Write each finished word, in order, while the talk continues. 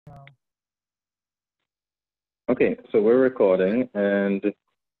Okay, so we're recording and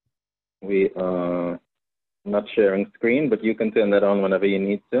we are not sharing screen, but you can turn that on whenever you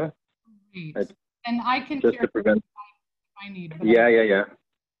need to. And I can just share to prevent. if I need. Yeah,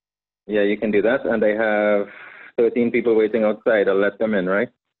 you can do that. And I have 13 people waiting outside. I'll let them in, right?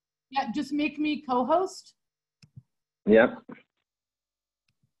 Yeah, just make me co-host. Yeah.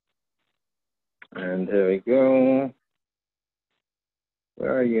 And here we go.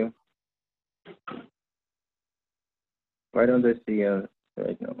 Where are you? Why don't I see you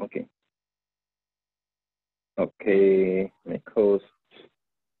right now? Okay. Okay, make host.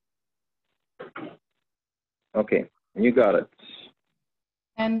 Okay, you got it.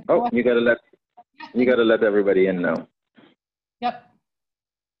 And oh, you gotta let everybody in now. Yep.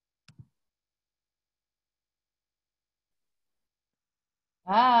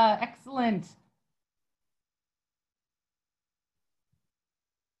 Ah, excellent.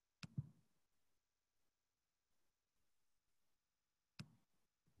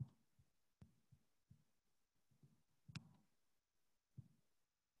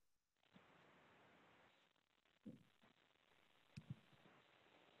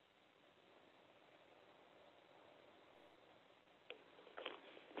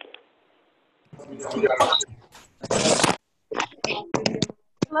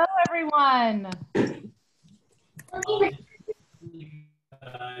 Hello, everyone.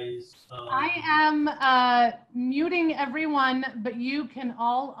 I am muting everyone, but you can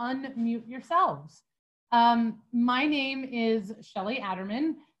all unmute yourselves. My name is Shelli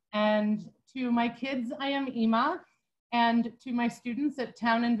Adderman, and to my kids, I am Ima, and to my students at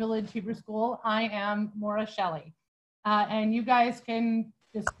Town and Village Hebrew School, I am Morah Shelli. And you guys can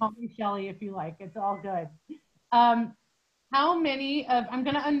just call me Shelli if you like, it's all good. How many of, I'm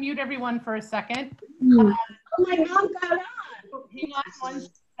gonna unmute everyone for a second. Oh, my mom got on. Hang on one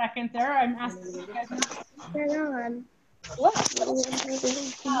second there. I'm asking you guys not to turn on. What? Don't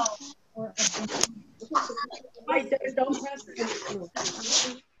press it.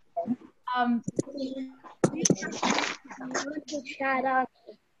 Shut up.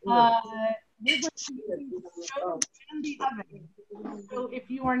 We're going to use the stove and the oven. So if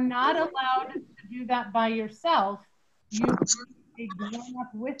you are not allowed to do that by yourself, you can take one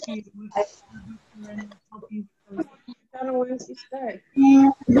up with you and help you with those. I don't know where she stay.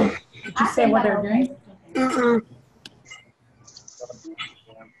 Did you say what they're doing?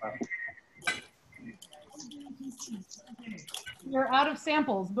 We're out of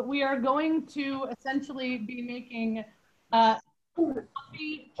samples, but we are going to essentially be making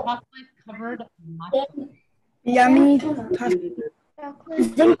coffee chocolate covered matzah. Yummy.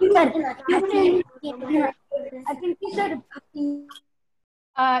 I think you said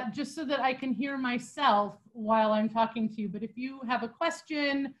just so that I can hear myself while I'm talking to you. But if you have a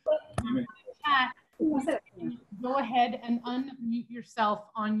question, chat, go ahead and unmute yourself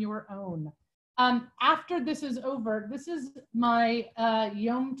on your own. After this is over, this is my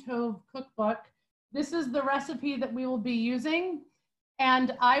Yom Tov cookbook. This is the recipe that we will be using,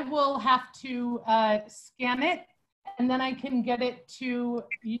 and I will have to scan it, and then I can get it to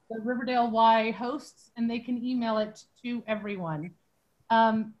the Riverdale Y hosts, and they can email it to everyone.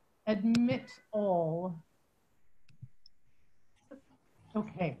 Admit all.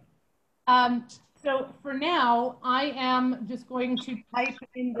 Okay. So for now, I am just going to type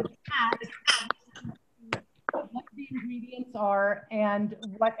in the chat what the ingredients are and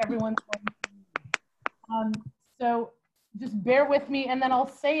what everyone's going to need. So just bear with me, and then I'll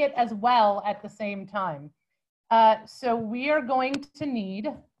say it as well at the same time. So we are going to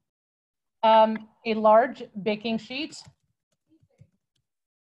need a large baking sheet.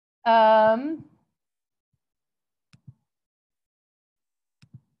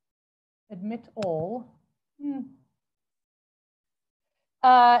 Admit all.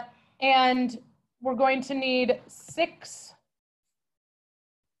 And we're going to need six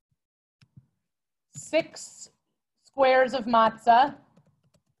squares of matzah.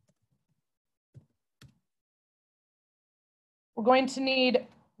 We're going to need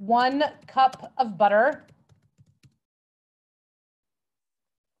 1 cup of butter,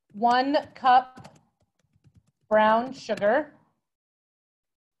 1 cup brown sugar,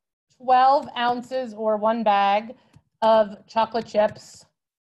 12 ounces or 1 bag of chocolate chips,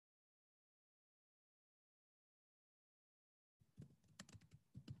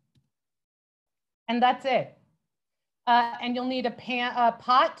 and that's it. And you'll need a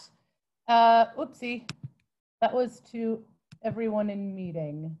pot. Oopsie, that was to everyone in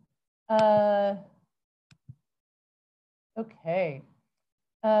meeting. Okay.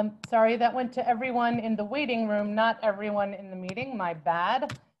 Sorry, that went to everyone in the waiting room, not everyone in the meeting. My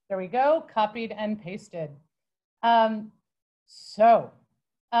bad. There we go, copied and pasted. Oh,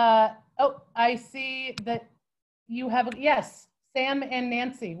 I see that you have, yes, Sam and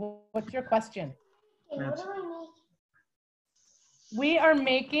Nancy, what's your question? Okay, what do I make? We are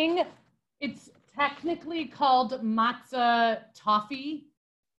making, it's technically called matzah toffee,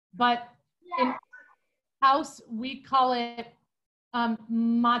 but in house we call it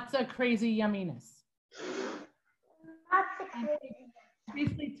matzah crazy yumminess. Matzah crazy.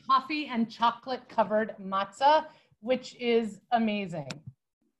 Basically toffee and chocolate covered matzah, which is amazing.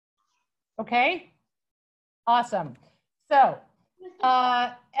 Okay, awesome. So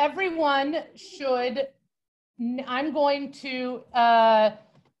everyone should, I'm going to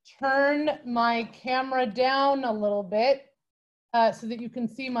turn my camera down a little bit so that you can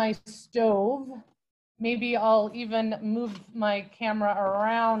see my stove. Maybe I'll even move my camera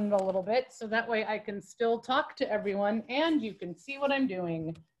around a little bit so that way I can still talk to everyone and you can see what I'm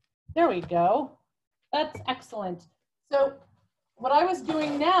doing. There we go. That's excellent. So what I was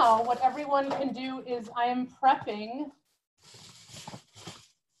doing now, what everyone can do is I am prepping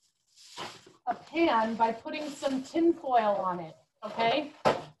a pan by putting some tin foil on it, okay?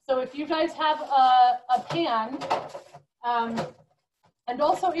 So if you guys have a pan, and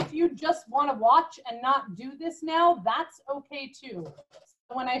also if you just want to watch and not do this now, that's okay too.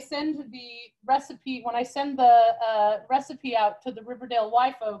 So when I send the recipe, recipe out to the Riverdale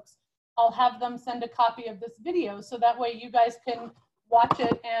Y folks, I'll have them send a copy of this video so that way you guys can watch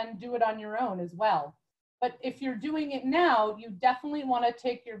it and do it on your own as well. But if you're doing it now, you definitely want to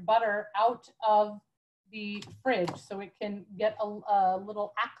take your butter out of the fridge so it can get a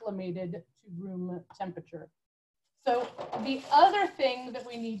little acclimated to room temperature. So the other thing that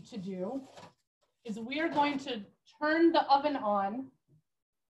we need to do is we are going to turn the oven on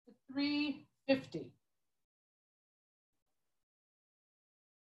to 350.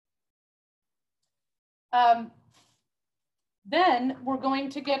 Then we're going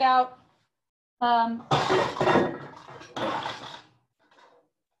to get out,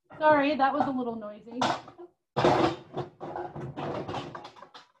 sorry, that was a little noisy.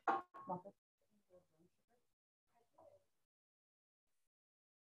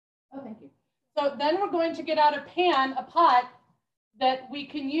 Oh, thank you. So then we're going to get out a pan, a pot that we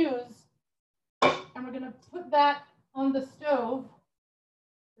can use, and we're going to put that on the stove.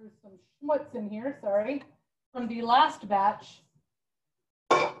 There's some schmutz in here, sorry, from the last batch.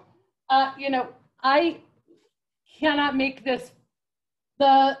 You know, I cannot make this.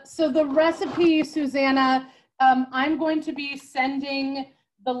 So the recipe, Susanna, I'm going to be sending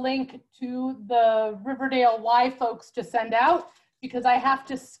the link to the Riverdale Y folks to send out because I have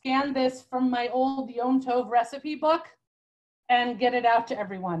to scan this from my old Yom Tov recipe book and get it out to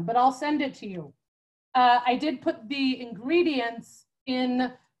everyone, but I'll send it to you. I did put the ingredients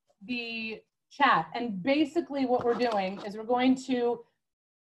in the chat, and basically what we're doing is we're going to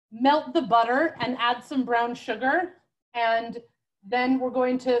melt the butter and add some brown sugar, and then we're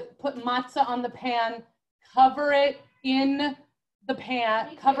going to put matzah on the pan, cover it in the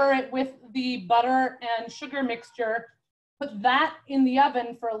pan, cover it with the butter and sugar mixture, put that in the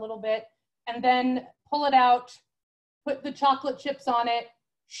oven for a little bit, and then pull it out, put the chocolate chips on it,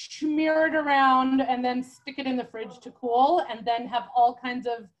 smear it around, and then stick it in the fridge to cool, and then have all kinds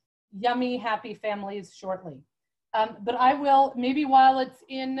of yummy, happy families shortly. But I will, maybe while it's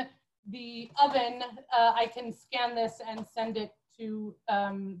in the oven, I can scan this and send it to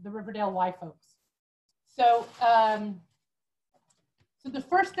the Riverdale Y folks. So, so the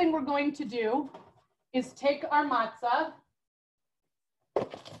first thing we're going to do is take our matzah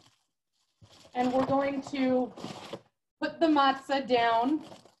and we're going to put the matzah down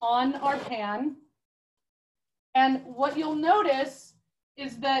on our pan. And what you'll notice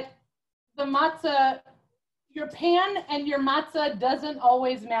is that the matzah, your pan and your matzah doesn't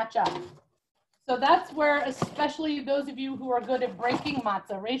always match up. So that's where, especially those of you who are good at breaking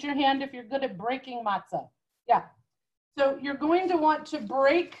matzah, raise your hand if you're good at breaking matzah. Yeah. So you're going to want to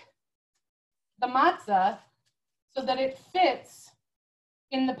break the matzah so that it fits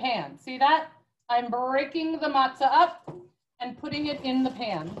in the pan. See that? I'm breaking the matzah up and putting it in the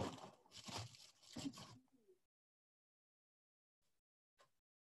pan.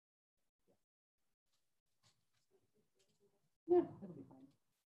 Yeah, it'll be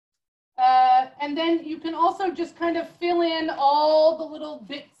fine. And then you can also just kind of fill in all the little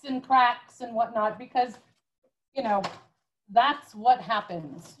bits and cracks and whatnot because, you know, that's what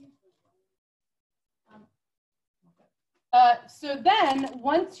happens. So then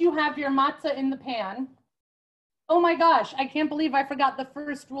once you have your matzah in the pan, oh my gosh, I can't believe I forgot the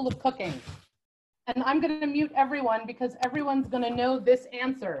first rule of cooking. And I'm going to mute everyone because everyone's going to know this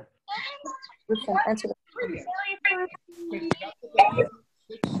answer. Really So we have here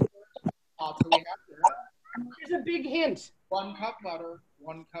Here's a big hint. 1 cup butter,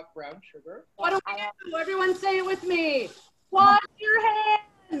 1 cup brown sugar. What do we do? Everyone say it with me. Wash your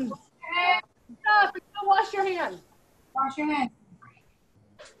hands. Stop. Go wash your hands. Wash your hands.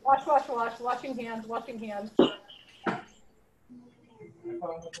 Wash, wash, wash. Washing hands, washing hands.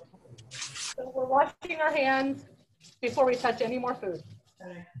 So we're washing our hands before we touch any more food.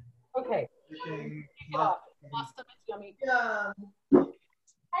 Okay. Pasta, it's yummy. How do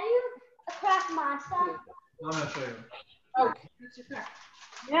you crack matzah? I'm going to show you. Okay.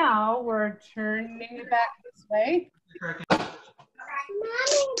 Now we're turning it back this way. Mommy,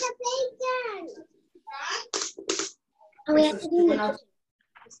 the bacon! Oh, we have to do that.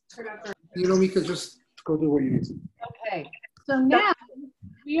 You know, we could just go do what you need to. Okay. So now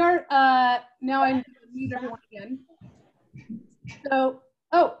we are, now I'm going to mute everyone again. So,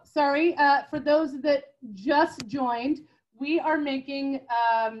 oh, sorry. For those that just joined, we are making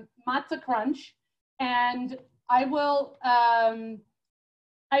matzah crunch, and I will,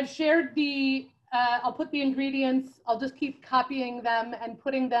 I've shared the, I'll put the ingredients, I'll just keep copying them and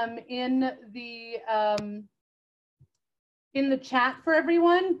putting them in the chat for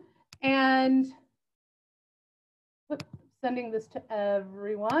everyone, and sending this to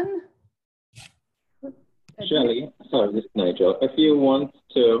everyone. Shelli, sorry, this is Nigel. If you want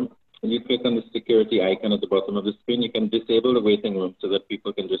to, you click on the security icon at the bottom of the screen, you can disable the waiting room so that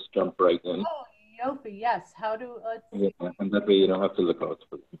people can just jump right in. Oh, Yopi, yes. How do, Yeah, and that way you don't have to look out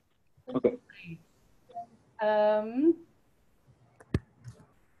for them. Okay.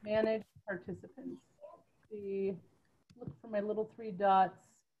 Manage participants. See, look for my little 3 dots.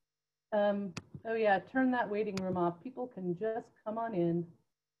 Oh yeah, turn that waiting room off. People can just come on in.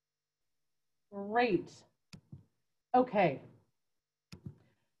 Great. Okay.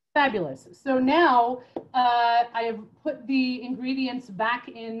 Fabulous. So now I have put the ingredients back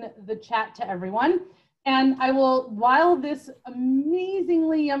in the chat to everyone. And I will, while this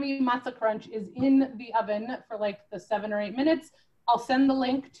amazingly yummy matzah crunch is in the oven for like the 7 or 8 minutes, I'll send the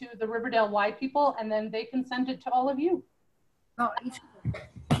link to the Riverdale Y people, and then they can send it to all of you.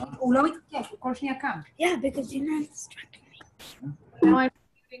 Yeah, because you're not distracting me. Now I'm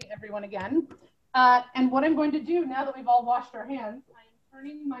muting everyone again. And what I'm going to do now that we've all washed our hands, I am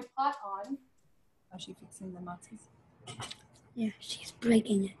turning my pot on. Oh, she's fixing the matzahs. Yeah, she's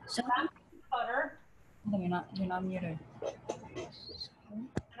breaking it. So Butter. no, you're not muted. And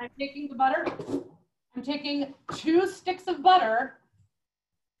I'm taking the butter. I'm taking 2 sticks of butter,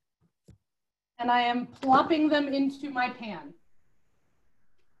 and I am plopping them into my pan.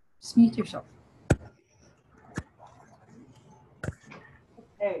 Just mute yourself.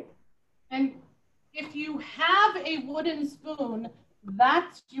 Okay. And if you have a wooden spoon,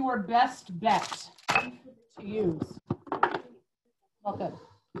 that's your best bet to use. All good.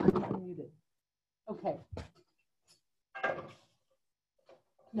 I'm muted. Okay.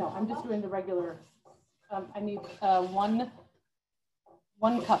 No, I'm just doing the regular. I need 1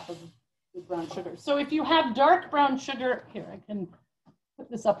 cup of brown sugar. So if you have dark brown sugar, here, I can put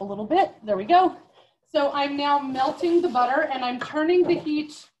this up a little bit. There we go. So I'm now melting the butter, and I'm turning the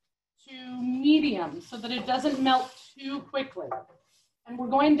heat to medium so that it doesn't melt too quickly. And we're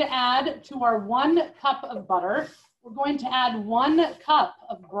going to add to our 1 cup of butter, we're going to add 1 cup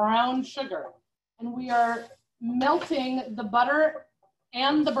of brown sugar. And we are melting the butter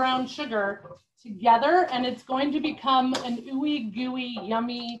and the brown sugar together, and it's going to become an ooey gooey,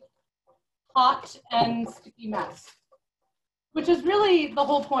 yummy, hot and sticky mess, which is really the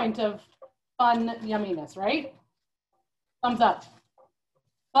whole point of fun yumminess, right? Thumbs up.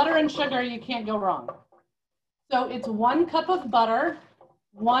 Butter and sugar, you can't go wrong. So it's 1 cup of butter,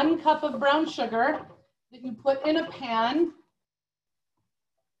 1 cup of brown sugar that you put in a pan.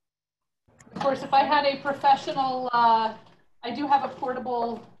 Of course, if I had a professional, I do have a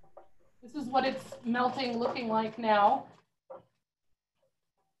portable, this is what it's melting looking like now.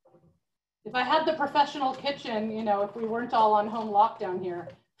 If I had the professional kitchen, you know, if we weren't all on home lockdown here,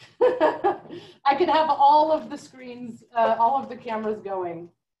 I could have all of the screens, all of the cameras going.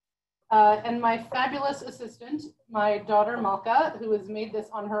 And my fabulous assistant, my daughter Malka, who has made this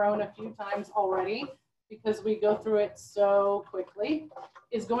on her own a few times already, because we go through it so quickly,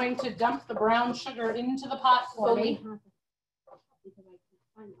 is going to dump the brown sugar into the pot for me.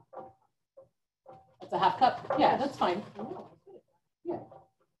 That's a half cup. Yeah, that's fine. Yeah.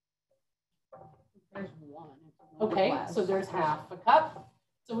 Okay, so there's half a cup.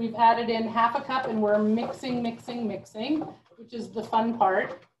 So we've added in half a cup, and we're mixing, mixing, mixing, which is the fun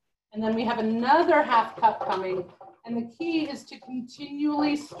part. And then we have another half cup coming. And the key is to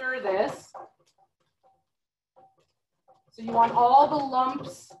continually stir this So you want all the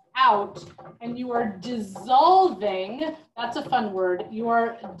lumps out, and you are dissolving. That's a fun word. You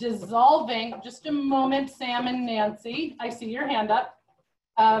are dissolving. Just a moment, Sam and Nancy. I see your hand up.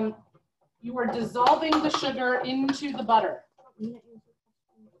 You are dissolving the sugar into the butter.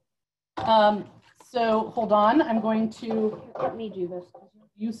 So hold on. I'm going to let me do this.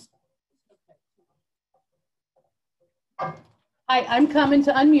 Hi, I'm coming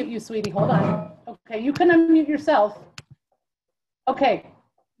to unmute you, sweetie. Hold on. Okay, you can unmute yourself. Okay,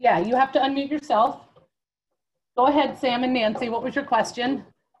 yeah, you have to unmute yourself. Go ahead, Sam and Nancy. What was your question?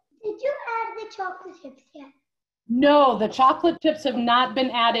 Did you add the chocolate chips yet? No, the chocolate chips have not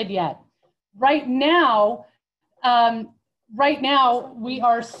been added yet. Right now, we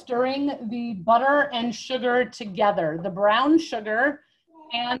are stirring the butter and sugar together, the brown sugar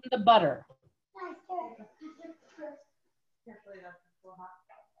and the butter.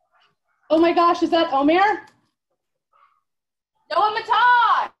 Oh my gosh, is that Omer? Noah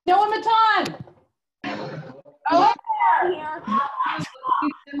Matan! Noah Matan! Omer!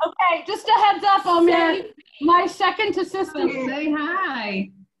 Okay, just a heads up, Omer. My second assistant. Say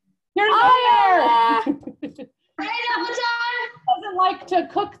hi. Here's Omer! Hey, Amazon! Doesn't like to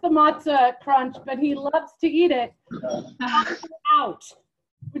cook the matzah crunch, but he loves to eat it out.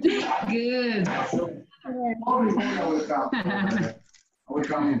 Good.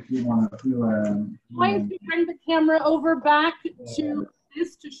 I'm going to bring the camera over back to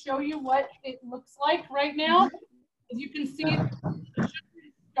this to show you what it looks like right now. As you can see, the sugar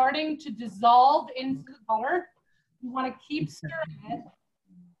is starting to dissolve into the butter. You want to keep stirring it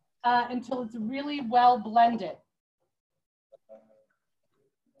until it's really well blended.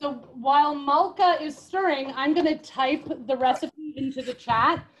 So while Malka is stirring, I'm going to type the recipe into the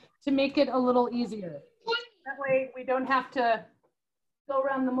chat to make it a little easier. That way we don't have to go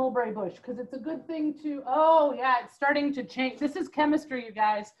around the mulberry bush, because it's a good thing to, oh yeah, it's starting to change. This is chemistry, you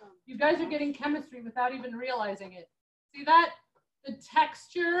guys. You guys are getting chemistry without even realizing it. See that? The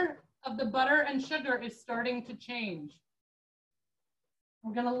texture of the butter and sugar is starting to change.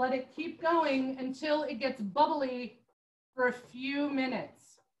 We're gonna let it keep going until it gets bubbly for a few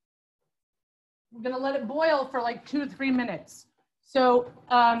minutes. We're gonna let it boil for like 2 to 3 minutes. So,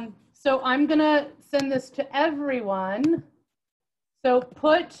 so I'm gonna send this to everyone. So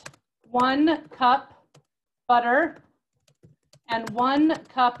put 1 cup butter and 1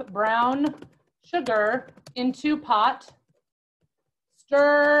 cup brown sugar into pot.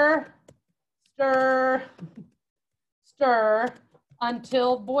 Stir, stir, stir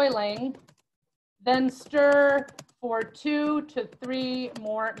until boiling. Then stir for 2 to 3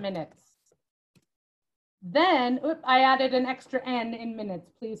 more minutes. Then, I added an extra N in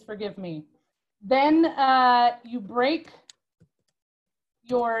minutes, please forgive me. Then you break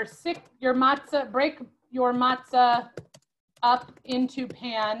your matzah up into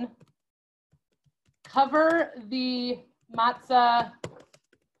pan. Cover the matzah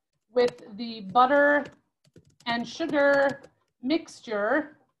with the butter and sugar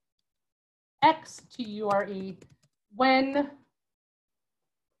mixture, X-T-U-R-E, when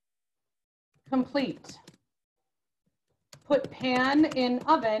complete. Put pan in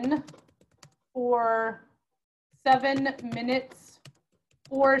oven for 7 minutes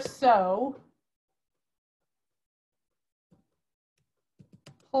or so.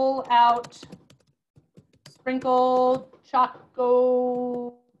 Pull out, sprinkle chocolate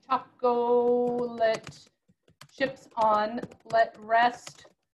chips on, let rest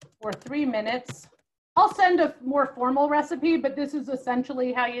for 3 minutes. I'll send a more formal recipe, but this is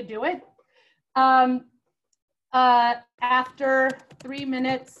essentially how you do it. After 3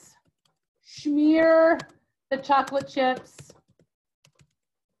 minutes, smear the chocolate chips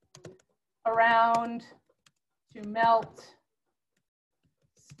around to melt.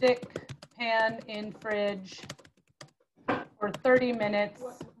 Stick pan in fridge for 30 minutes.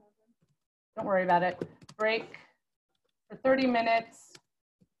 Don't worry about it. Break for 30 minutes.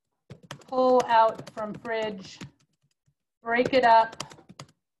 Pull out from fridge. Break it up.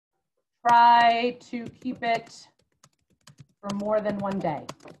 Try to keep it for more than 1 day.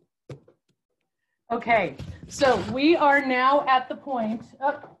 Okay, so we are now at the point.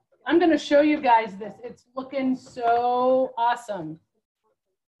 I'm going to show you guys this. It's looking so awesome.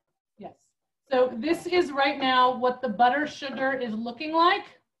 Yes. So this is right now what the butter sugar is looking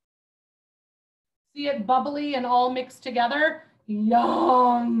like. See it bubbly and all mixed together?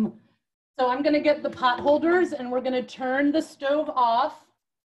 Yum. So I'm going to get the pot holders and we're going to turn the stove off.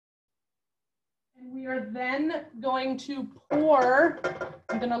 And we are then going to pour.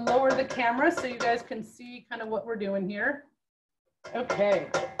 I'm going to lower the camera so you guys can see kind of what we're doing here. Okay.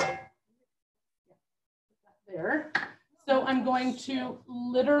 There. So I'm going to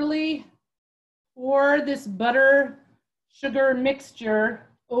literally pour this butter sugar mixture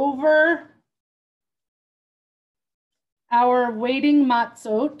over our waiting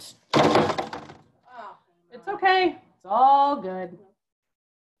matzot. It's okay, it's all good.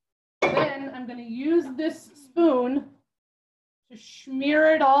 Then I'm going to use this spoon to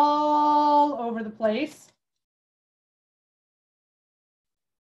smear it all over the place.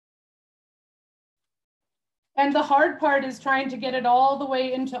 And the hard part is trying to get it all the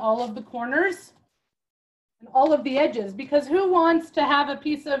way into all of the corners and all of the edges, because who wants to have a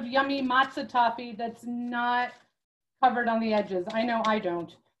piece of yummy matzah toffee that's not covered on the edges? I know I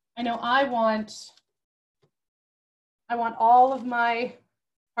don't. I know I want all of my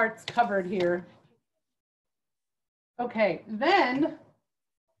parts covered here. Okay, then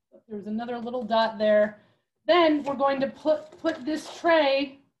there's another little dot there. Then we're going to put this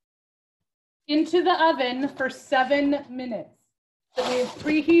tray into the oven for 7 minutes that we have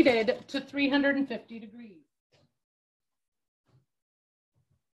preheated to 350 degrees.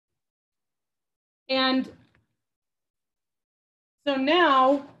 And so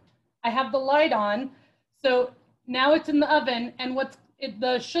now I have the light on. So now it's in the oven, and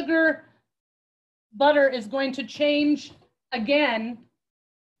the sugar butter is going to change again.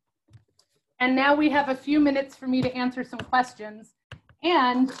 And now we have a few minutes for me to answer some questions.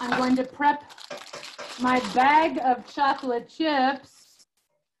 And I'm going to prep my bag of chocolate chips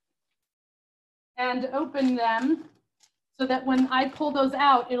and open them so that when I pull those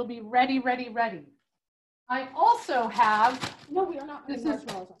out, it'll be ready, ready, ready. I also have, No, we are not. this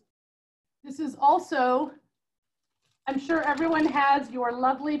is also, I'm sure everyone has your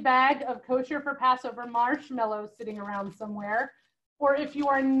lovely bag of kosher for Passover marshmallows sitting around somewhere. Or if you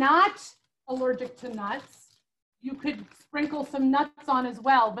are not allergic to nuts, you could sprinkle some nuts on as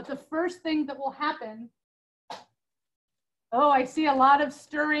well. But the first thing that will happen, oh, I see a lot of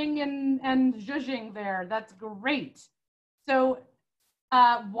stirring and zhuzhing there. That's great. So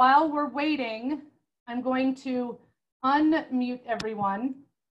while we're waiting, I'm going to unmute everyone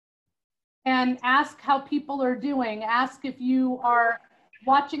and ask how people are doing. Ask if you are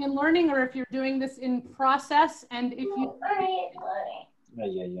watching and learning, or if you're doing this in process, and if you.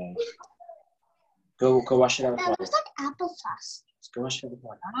 Go wash it out with That water. looks like applesauce. Go wash it out with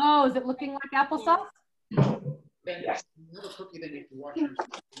water. Oh, is it looking like applesauce? Yes. I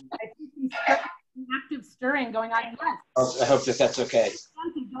see some active stirring going on. Yes. I hope that's okay.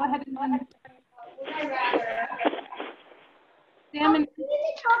 Go ahead and Sam and Give me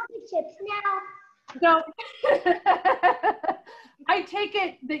the chocolate chips now. so I take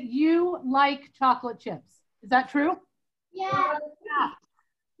it that you like chocolate chips. Is that true? Yeah. Yeah.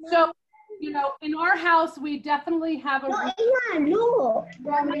 So, you know, in our house, we definitely have a. No.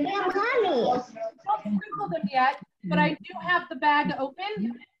 Don't sprinkle them yet, but I do have the bag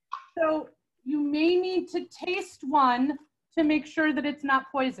open. So you may need to taste one to make sure that it's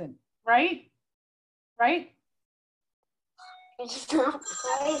not poison, right? Right? It's not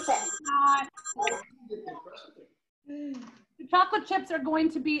poison. The chocolate chips are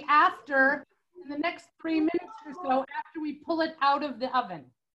going to be after, in the next 3 minutes or so, after we pull it out of the oven.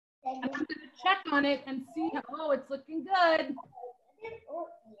 And I'm going to check on it and see how, oh, it's looking good.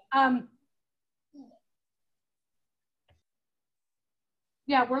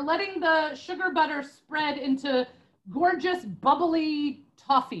 Yeah, we're letting the sugar butter spread into gorgeous, bubbly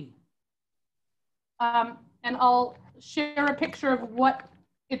toffee. And I'll share a picture of what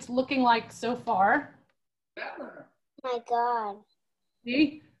it's looking like so far. My God.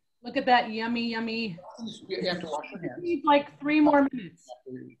 See? Look at that yummy, yummy. You have to wash your hands. It needs like 3 more minutes.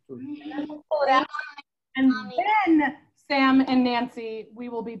 And then Sam and Nancy, we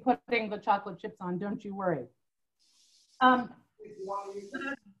will be putting the chocolate chips on. Don't you worry.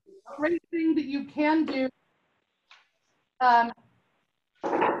 Great thing that you can do. That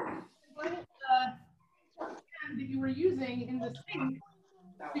you were using in the sink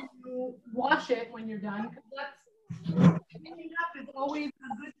to wash it when you're done, because that's cleaning up is always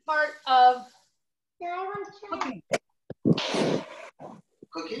a good part of Now I want to try. cooking.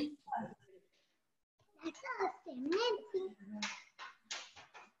 Cooking? That's awesome, Nancy.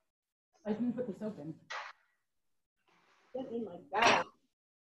 I can put this open. Get in my bag.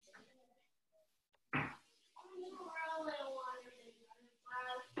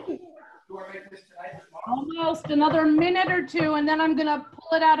 Almost another minute or two, and then I'm going to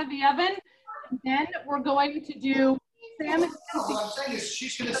pull it out of the oven. And then we're going to do Sam and What I'm saying is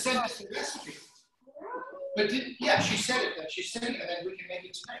she's going to send us the recipe. But yeah, she said it, that she's sending it, and then we can make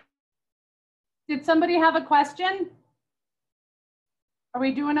it tonight. Did somebody have a question? Are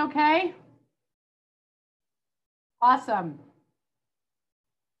we doing okay? Awesome.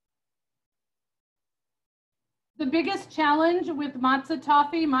 The biggest challenge with matzah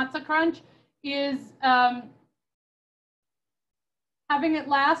toffee, matzah crunch, is having it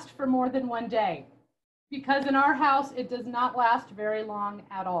last for more than one day. Because in our house, it does not last very long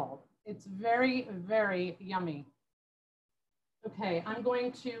at all. It's very, very yummy. Okay, I'm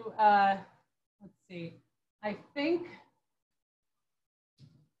going to, let's see, I think,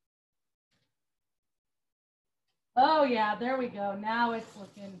 oh yeah, there we go. Now it's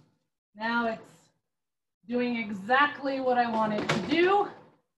looking, now it's doing exactly what I want it to do.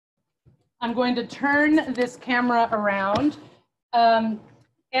 I'm going to turn this camera around.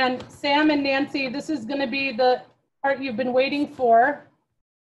 And Sam and Nancy, this is going to be the part you've been waiting for.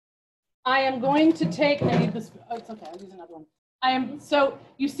 I am going to take, I need this, oh, it's okay, I'll use another one. So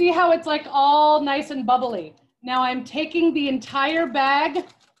you see how it's like all nice and bubbly. Now I'm taking the entire bag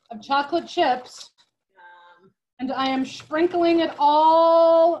of chocolate chips and I am sprinkling it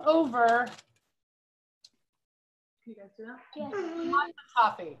all over. Can you guys do that? Yeah.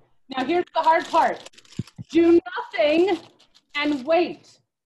 Toffee. Now here's the hard part. Do nothing and wait.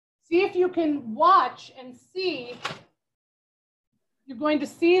 See if you can watch and see. You're going to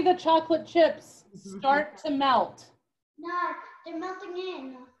see the chocolate chips start to melt. No, they're melting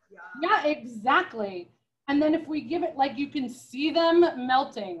in. Yeah, exactly. And then if we give it, like you can see them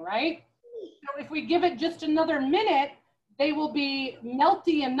melting, right? So if we give it just another minute, they will be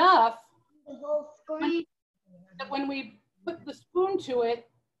melty enough The whole screen. that when we put the spoon to it,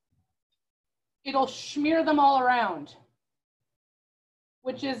 it'll smear them all around,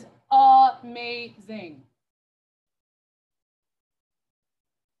 which is amazing.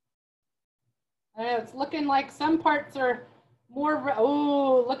 I know it's looking like some parts are more,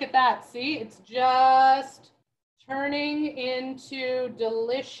 oh, look at that. See, it's just turning into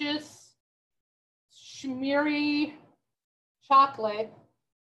delicious, smeary chocolate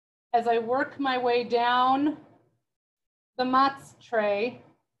as I work my way down the matzah tray.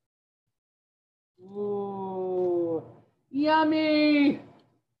 Ooh, yummy.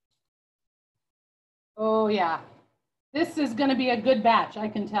 Oh yeah, this is gonna be a good batch, I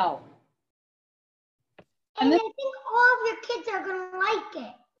can tell. And I think all of your kids are gonna like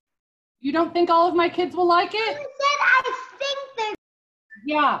it. You don't think all of my kids will like it? I said I think they're.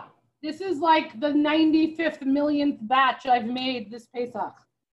 Yeah, this is like the 95th millionth batch I've made this Pesach.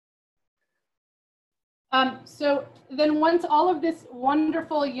 So then once all of this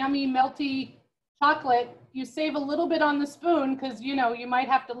wonderful, yummy, melty chocolate, you save a little bit on the spoon because you know you might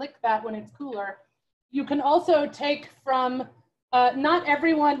have to lick that when it's cooler. You can also take from, not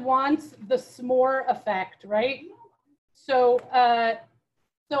everyone wants the s'more effect, right? So,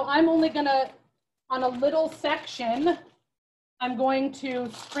 so I'm only gonna, on a little section, I'm going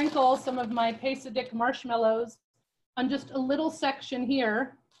to sprinkle some of my Pesach marshmallows on just a little section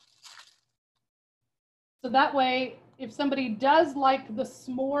here. So that way, if somebody does like the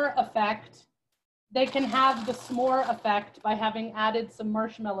s'more effect, they can have the s'more effect by having added some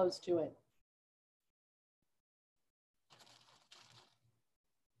marshmallows to it.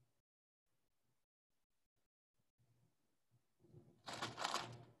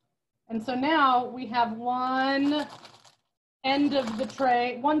 And so now we have one end of the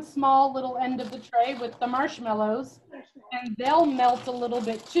tray, one small little end of the tray with the marshmallows, and they'll melt a little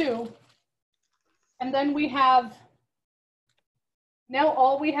bit too. And then we have, now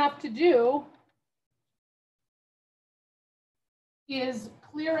all we have to do is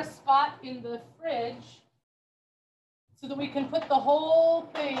clear a spot in the fridge so that we can put the whole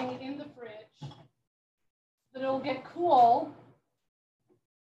thing in the fridge so that it'll get cool.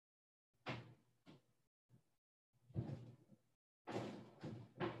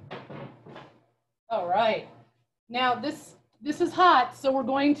 All right, now this is hot, so we're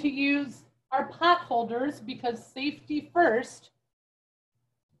going to use our pot holders because safety first.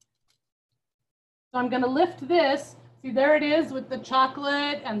 So I'm gonna lift this. See, there it is with the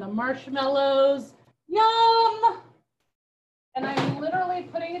chocolate and the marshmallows. Yum! And I'm literally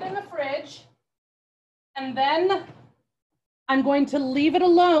putting it in the fridge. And then I'm going to leave it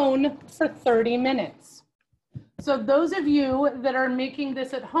alone for 30 minutes. So those of you that are making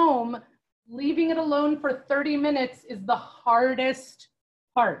this at home, leaving it alone for 30 minutes is the hardest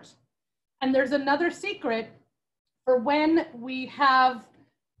part. And there's another secret for when we have,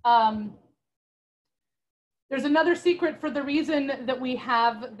 there's another secret for the reason that we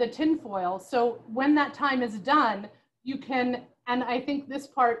have the tinfoil. So when that time is done, you can, and I think this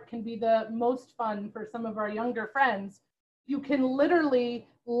part can be the most fun for some of our younger friends, you can literally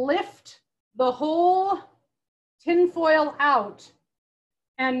lift the whole tinfoil out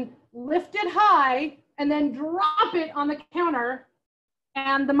and lift it high and then drop it on the counter,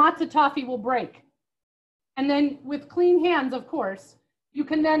 and the matzah toffee will break. And then with clean hands, of course, you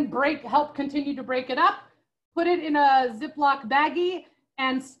can then help continue to break it up, put it in a Ziploc baggie,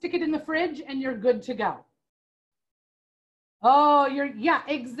 and stick it in the fridge, and you're good to go. Oh, yeah,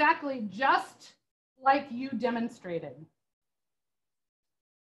 exactly, just like you demonstrated.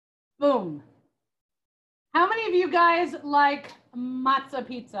 Boom. How many of you guys like matzah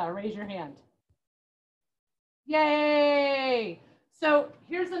pizza? Raise your hand. Yay! So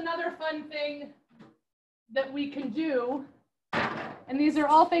here's another fun thing that we can do. And these are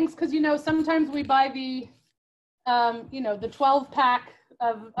all things, because, you know, sometimes we buy the, you know, the 12 pack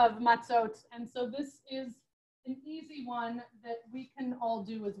of matzot. And so this is an easy one that we can all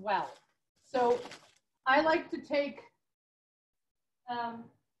do as well. So I like to take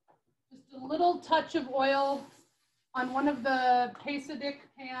just a little touch of oil on one of the quesadilla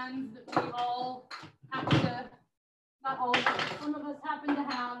pans that we all have to, not all of us, some of us happen to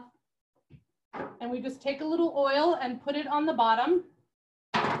have. And we just take a little oil and put it on the bottom.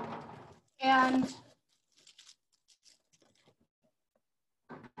 And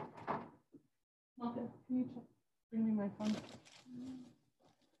Malcolm, can you bring me my phone?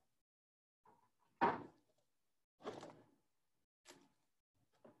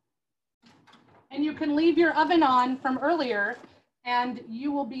 And you can leave your oven on from earlier and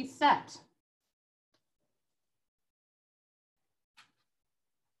you will be set.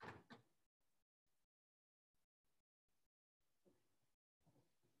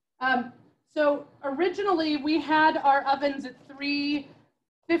 So originally we had our ovens at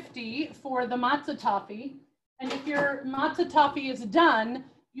 350 for the matzah toffee. And if your matzah toffee is done,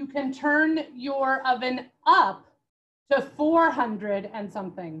 you can turn your oven up to 400 and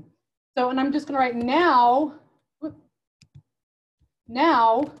something. So, and I'm just gonna write now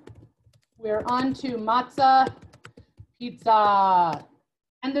we're on to matzah pizza.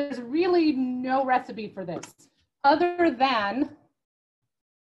 And there's really no recipe for this other than,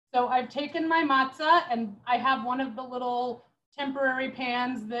 so I've taken my matzah and I have one of the little temporary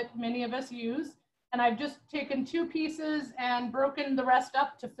pans that many of us use. And I've just taken 2 pieces and broken the rest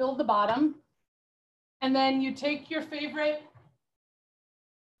up to fill the bottom. And then you take your favorite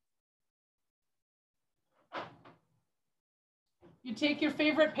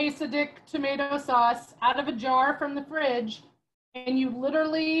quesadilla tomato sauce out of a jar from the fridge, and you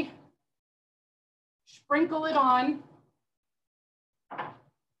literally sprinkle it on.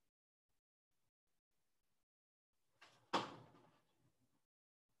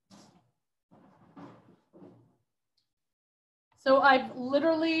 So I've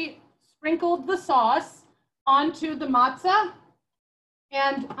literally sprinkled the sauce onto the matzah,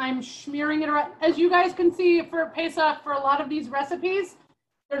 and I'm smearing it around. As you guys can see for Pesach, for a lot of these recipes,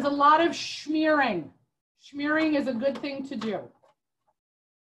 there's a lot of smearing. Smearing is a good thing to do.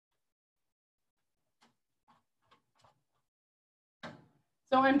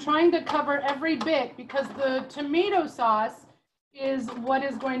 So I'm trying to cover every bit because the tomato sauce is what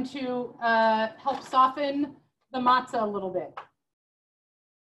is going to help soften the matzah a little bit.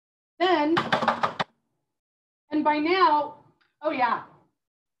 Then, and by now, oh yeah,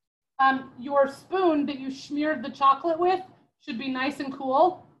 your spoon that you smeared the chocolate with should be nice and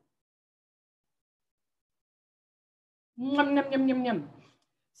cool. Yum, yum, yum, yum, yum.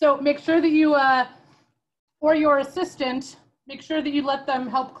 So make sure that you, or your assistant, make sure that you let them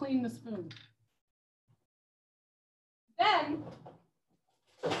help clean the spoon.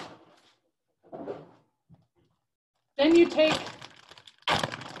 Then you take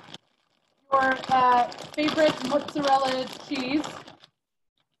your favorite mozzarella cheese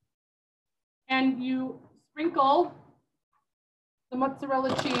and you sprinkle the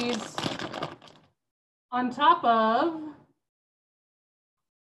mozzarella cheese on top of.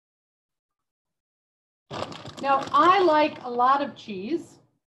 Now, I like a lot of cheese,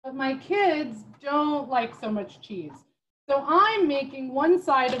 but my kids don't like so much cheese. So I'm making one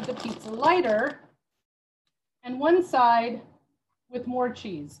side of the pizza lighter and one side with more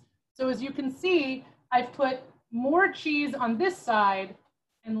cheese. So as you can see, I've put more cheese on this side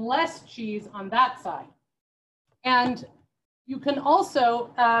and less cheese on that side. And you can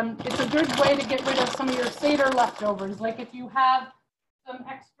also, it's a good way to get rid of some of your Seder leftovers. Like if you have some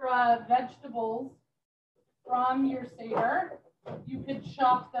extra vegetables from your Seder, you could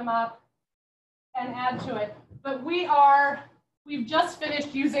chop them up and add to it. But we've just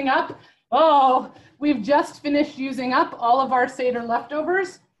finished using up, we've just finished using up all of our Seder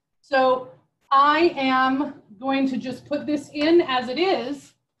leftovers. So I am going to just put this in as it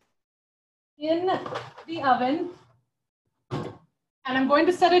is in the oven. And I'm going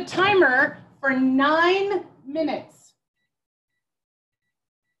to set a timer for 9 minutes.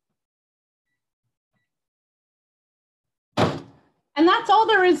 And that's all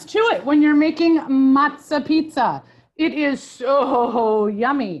there is to it when you're making matzah pizza. It is so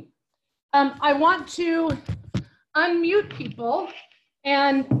yummy. I want to unmute people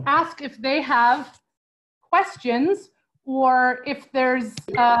and ask if they have questions or if there's...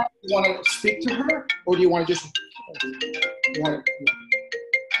 You want to speak to her, or do you want to just...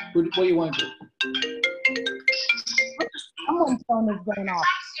 what do you want to do? Someone's phone is going off.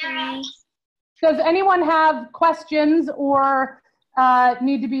 Does anyone have questions or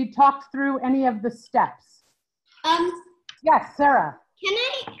need to be talked through any of the steps? Yes, Sarah. Can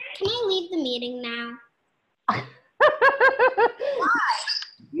I leave the meeting now?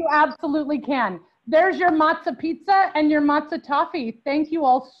 You absolutely can. There's your matzah pizza and your matzah toffee. Thank you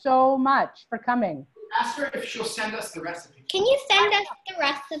all so much for coming. Ask her if she'll send us the recipe. Can you send us the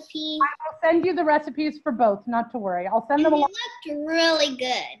recipe? I'll send you the recipes for both, not to worry. I'll send them It along. looked really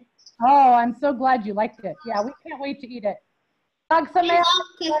good. Oh, I'm so glad you liked it. Yeah, we can't wait to eat it. I love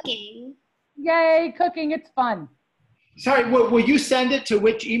cooking. Yay, cooking, it's fun. Sorry, will you send it to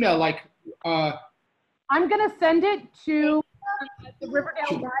which email? Like, I'm going to send it to the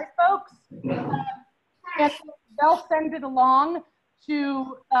Riverdale Guy folks. And they'll send it along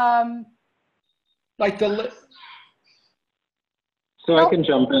to... like the... So I can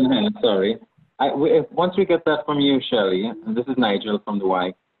jump in here, sorry. Once we get that from you, Shelli, and this is Nigel from the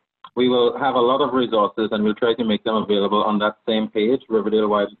Y, we will have a lot of resources and we'll try to make them available on that same page,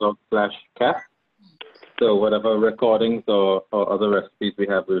 riverdalewildblog.com/cast. So whatever recordings or other recipes we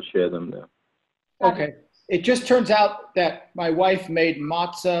have, we'll share them there. Okay. It just turns out that my wife made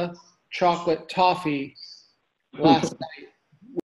matzah chocolate toffee last night.